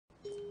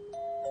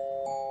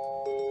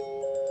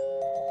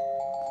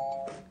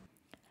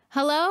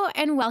Hello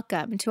and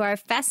welcome to our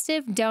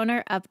festive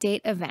donor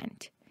update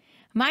event.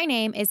 My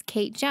name is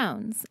Kate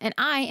Jones, and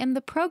I am the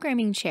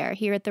programming chair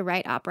here at the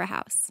Wright Opera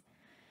House.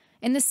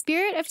 In the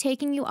spirit of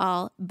taking you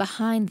all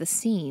behind the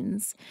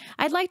scenes,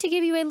 I'd like to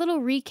give you a little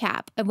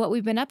recap of what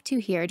we've been up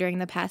to here during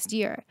the past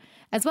year,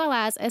 as well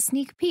as a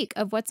sneak peek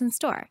of what's in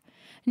store,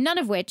 none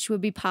of which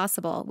would be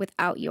possible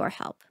without your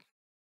help.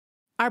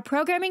 Our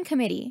programming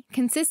committee,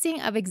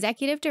 consisting of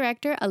Executive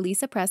Director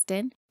Elisa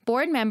Preston,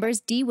 board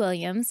members Dee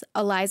Williams,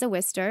 Eliza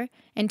Wister,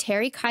 and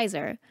Terry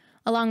Kaiser,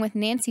 along with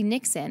Nancy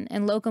Nixon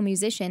and local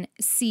musician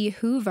C.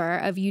 Hoover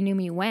of You Knew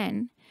Me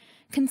When,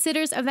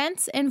 considers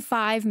events in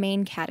 5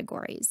 main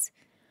categories: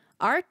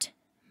 art,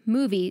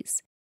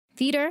 movies,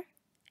 theater,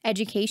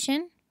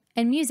 education,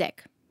 and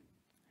music.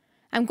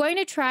 I'm going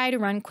to try to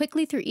run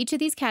quickly through each of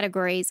these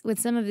categories with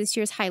some of this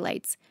year's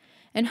highlights,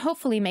 and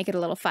hopefully make it a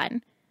little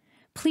fun.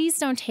 Please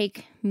don't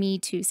take me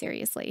too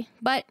seriously,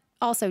 but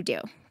also do.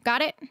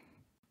 Got it?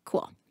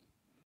 Cool.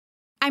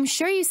 I'm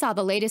sure you saw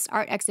the latest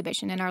art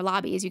exhibition in our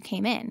lobby as you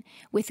came in,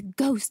 with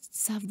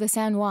Ghosts of the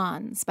San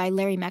Juans by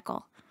Larry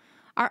Meckel.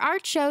 Our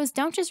art shows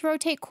don't just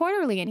rotate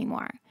quarterly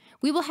anymore.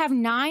 We will have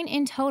 9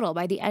 in total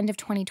by the end of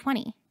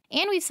 2020,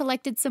 and we've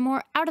selected some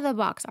more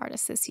out-of-the-box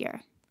artists this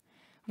year.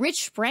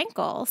 Rich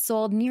Sprankle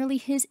sold nearly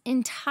his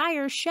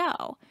entire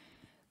show.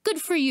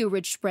 Good for you,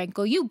 Rich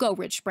Sprankle. You go,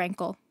 Rich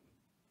Sprankle.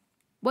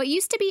 What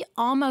used to be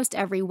almost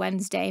every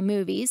Wednesday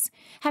movies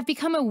have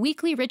become a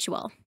weekly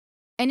ritual.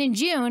 And in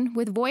June,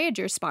 with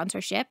Voyager's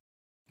sponsorship,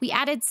 we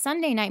added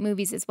Sunday night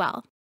movies as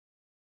well.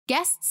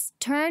 Guests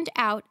turned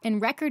out in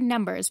record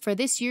numbers for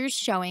this year's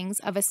showings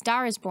of A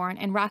Star is Born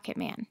and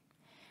Rocketman.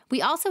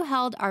 We also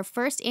held our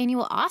first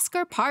annual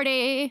Oscar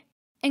party,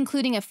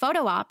 including a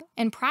photo op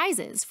and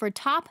prizes for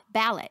top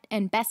ballot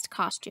and best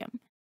costume.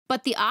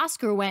 But the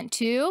Oscar went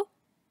to,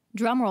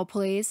 drumroll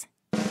please,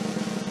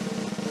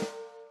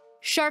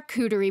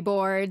 charcuterie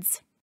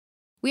boards.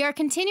 We are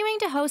continuing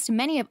to host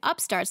many of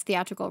Upstart's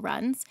theatrical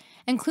runs,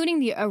 including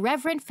the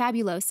Irreverent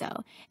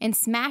Fabuloso and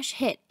smash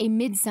hit A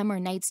Midsummer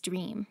Night's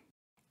Dream.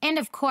 And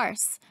of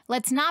course,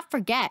 let's not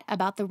forget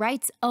about the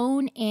Wright's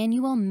own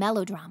annual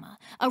melodrama,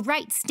 a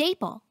Wright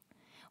staple.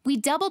 We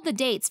doubled the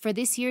dates for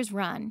this year's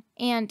run,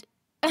 and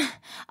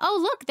oh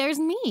look, there's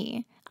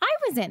me. I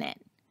was in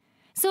it.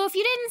 So if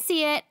you didn't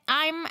see it,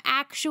 I'm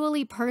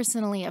actually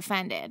personally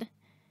offended.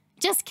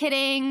 Just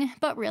kidding,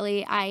 but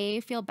really,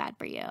 I feel bad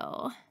for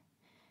you.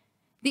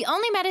 The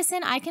only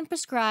medicine I can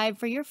prescribe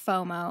for your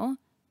FOMO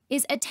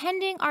is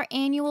attending our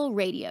annual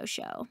radio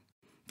show.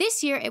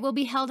 This year, it will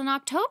be held in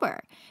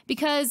October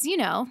because, you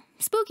know,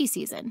 spooky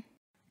season.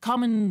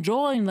 Come and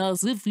join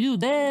us if you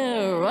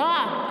dare.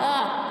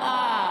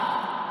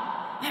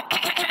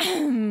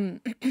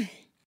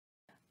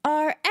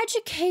 Our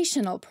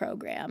educational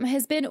program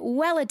has been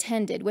well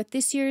attended with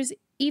this year's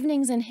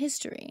Evenings in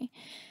History,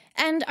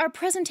 and our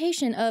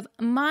presentation of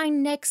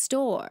Mine Next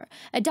Door,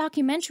 a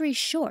documentary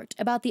short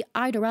about the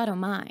Idorado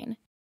mine.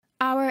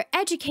 Our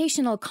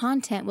educational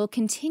content will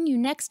continue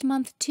next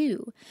month,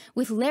 too,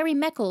 with Larry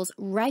Meckel's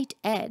Wright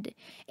Ed,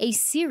 a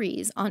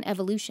series on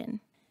evolution.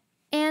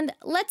 And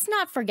let's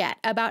not forget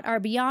about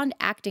our Beyond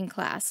Acting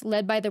class,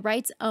 led by the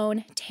Wright's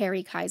own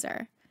Terry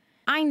Kaiser.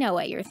 I know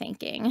what you're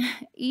thinking.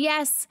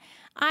 Yes,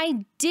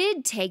 I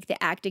did take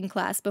the acting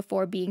class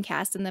before being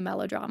cast in the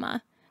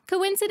melodrama.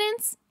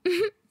 Coincidence?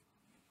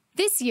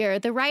 This year,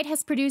 the Wright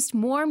has produced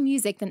more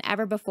music than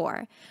ever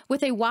before,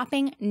 with a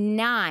whopping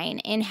 9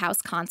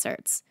 in-house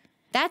concerts.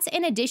 That's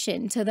in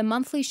addition to the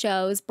monthly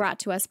shows brought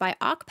to us by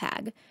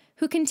OCPAG,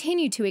 who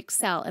continue to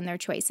excel in their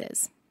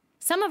choices.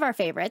 Some of our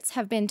favorites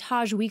have been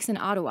Taj Weeks in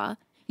Ottawa,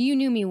 You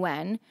Knew Me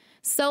When,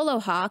 Solo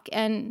Hawk,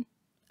 and...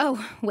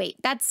 oh, wait,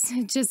 that's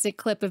just a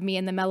clip of me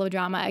in the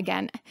melodrama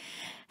again.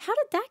 How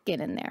did that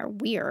get in there?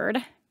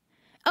 Weird.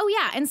 Oh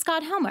yeah, and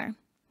Scott Helmer.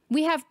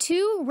 We have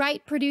 2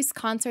 Wright-produced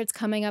concerts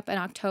coming up in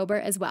October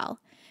as well.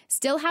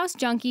 Stillhouse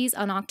Junkies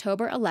on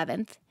October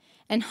 11th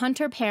and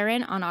Hunter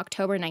Perrin on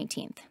October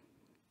 19th.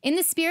 In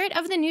the spirit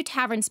of the new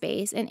tavern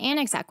space and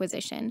annex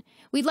acquisition,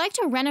 we'd like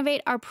to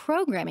renovate our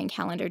programming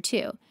calendar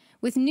too,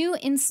 with new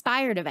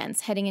inspired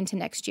events heading into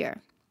next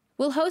year.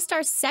 We'll host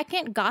our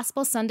second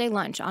Gospel Sunday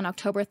lunch on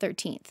October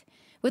 13th,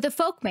 with a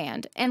folk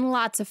band and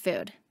lots of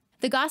food.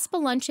 The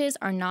gospel lunches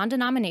are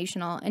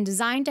non-denominational and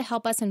designed to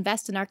help us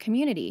invest in our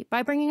community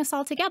by bringing us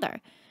all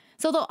together.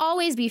 So they'll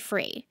always be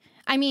free.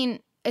 I mean,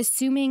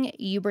 assuming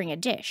you bring a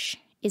dish.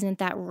 Isn't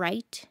that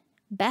right,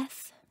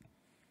 Beth?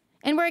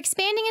 And we're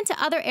expanding into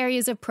other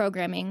areas of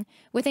programming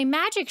with a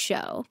magic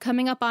show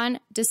coming up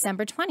on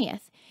December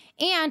 20th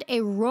and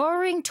a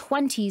Roaring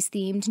Twenties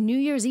themed New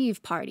Year's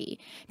Eve party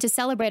to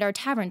celebrate our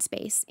tavern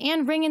space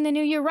and ring in the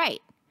new year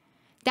right.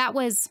 That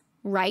was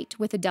right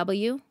with a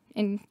W,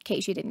 in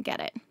case you didn't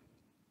get it.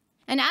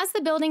 And as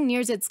the building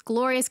nears its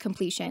glorious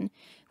completion,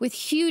 with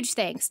huge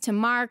thanks to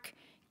Mark,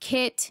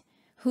 Kit,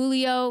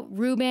 Julio,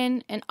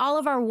 Ruben, and all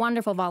of our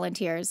wonderful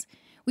volunteers,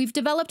 we've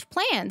developed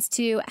plans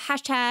to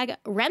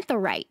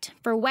 #RentTheRight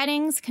for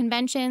weddings,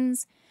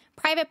 conventions,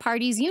 private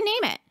parties, you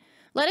name it.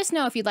 Let us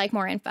know if you'd like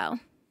more info.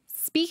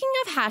 Speaking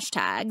of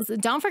hashtags,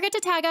 don't forget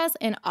to tag us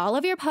in all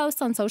of your posts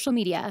on social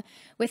media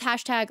with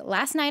hashtag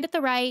last night at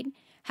the Wright,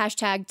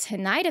 hashtag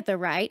tonight at the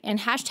Wright, and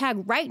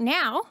hashtag right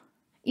now.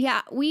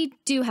 Yeah, we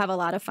do have a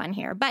lot of fun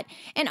here, but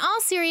in all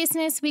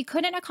seriousness, we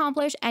couldn't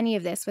accomplish any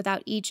of this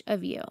without each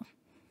of you.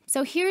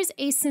 So here's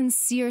a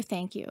sincere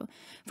thank you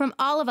from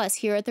all of us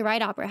here at the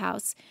Wright Opera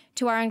House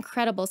to our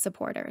incredible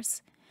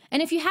supporters.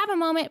 And if you have a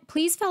moment,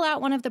 please fill out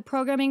one of the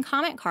programming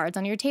comment cards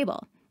on your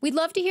table. We'd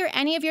love to hear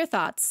any of your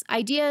thoughts,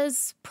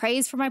 ideas,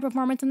 praise for my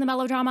performance in the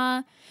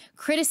melodrama,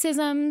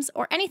 criticisms,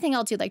 or anything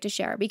else you'd like to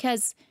share,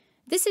 because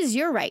this is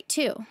your right,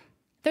 too.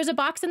 There's a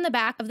box in the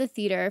back of the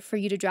theater for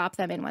you to drop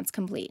them in once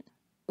complete.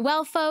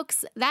 Well,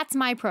 folks, that's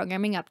my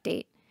programming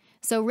update.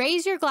 So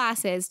raise your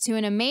glasses to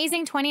an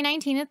amazing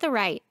 2019 at the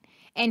Wright,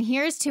 and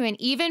here's to an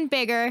even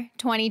bigger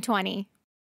 2020.